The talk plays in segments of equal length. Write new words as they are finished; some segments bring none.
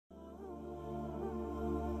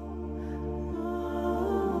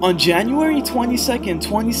On January 22nd,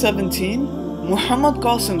 2017, Muhammad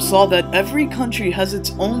Qasim saw that every country has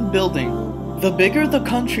its own building. The bigger the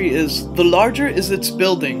country is, the larger is its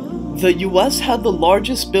building. The US had the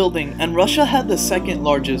largest building and Russia had the second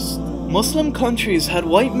largest. Muslim countries had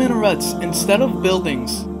white minarets instead of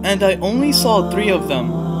buildings, and I only saw 3 of them.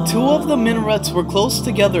 2 of the minarets were close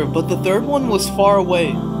together, but the third one was far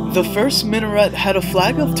away. The first minaret had a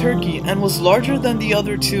flag of Turkey and was larger than the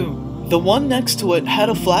other 2. The one next to it had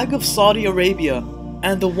a flag of Saudi Arabia,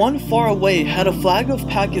 and the one far away had a flag of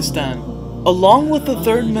Pakistan. Along with the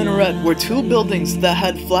third minaret were 2 buildings that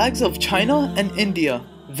had flags of China and India.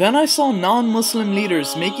 Then I saw non-Muslim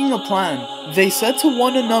leaders making a plan. They said to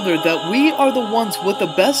one another that we are the ones with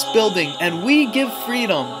the best building and we give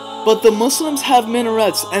freedom. But the Muslims have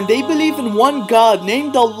minarets and they believe in one God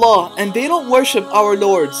named Allah and they don't worship our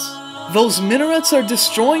lords. Those minarets are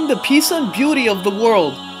destroying the peace and beauty of the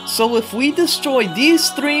world. So if we destroy these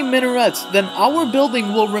 3 minarets, then our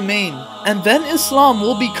building will remain. And then Islam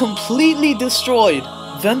will be completely destroyed.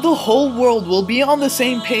 Then the whole world will be on the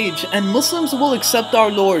same page and Muslims will accept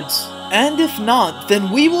our lords. And if not,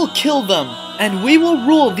 then we will kill them. And we will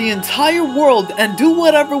rule the entire world and do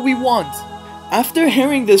whatever we want. After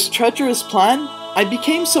hearing this treacherous plan, I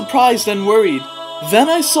became surprised and worried. Then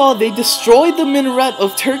I saw they destroyed the minaret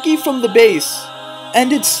of Turkey from the base.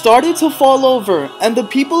 And it started to fall over, and the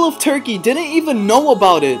people of Turkey didn't even know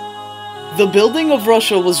about it. The building of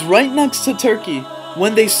Russia was right next to Turkey.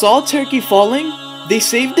 When they saw Turkey falling, they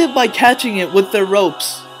saved it by catching it with their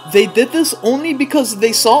ropes. They did this only because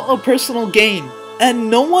they saw a personal gain. And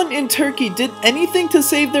no one in Turkey did anything to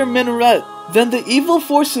save their minaret. Then the evil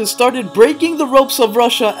forces started breaking the ropes of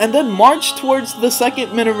Russia and then marched towards the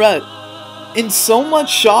second minaret. In so much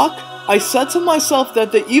shock, I said to myself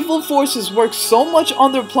that the evil forces worked so much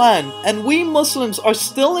on their plan and we Muslims are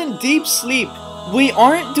still in deep sleep. We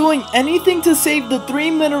aren't doing anything to save the 3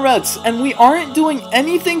 minarets and we aren't doing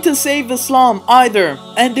anything to save Islam either.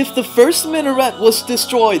 And if the first minaret was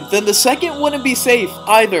destroyed, then the second wouldn't be safe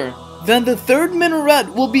either. Then the third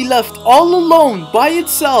minaret will be left all alone by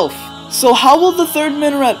itself. So how will the third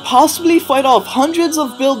minaret possibly fight off hundreds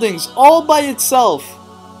of buildings all by itself?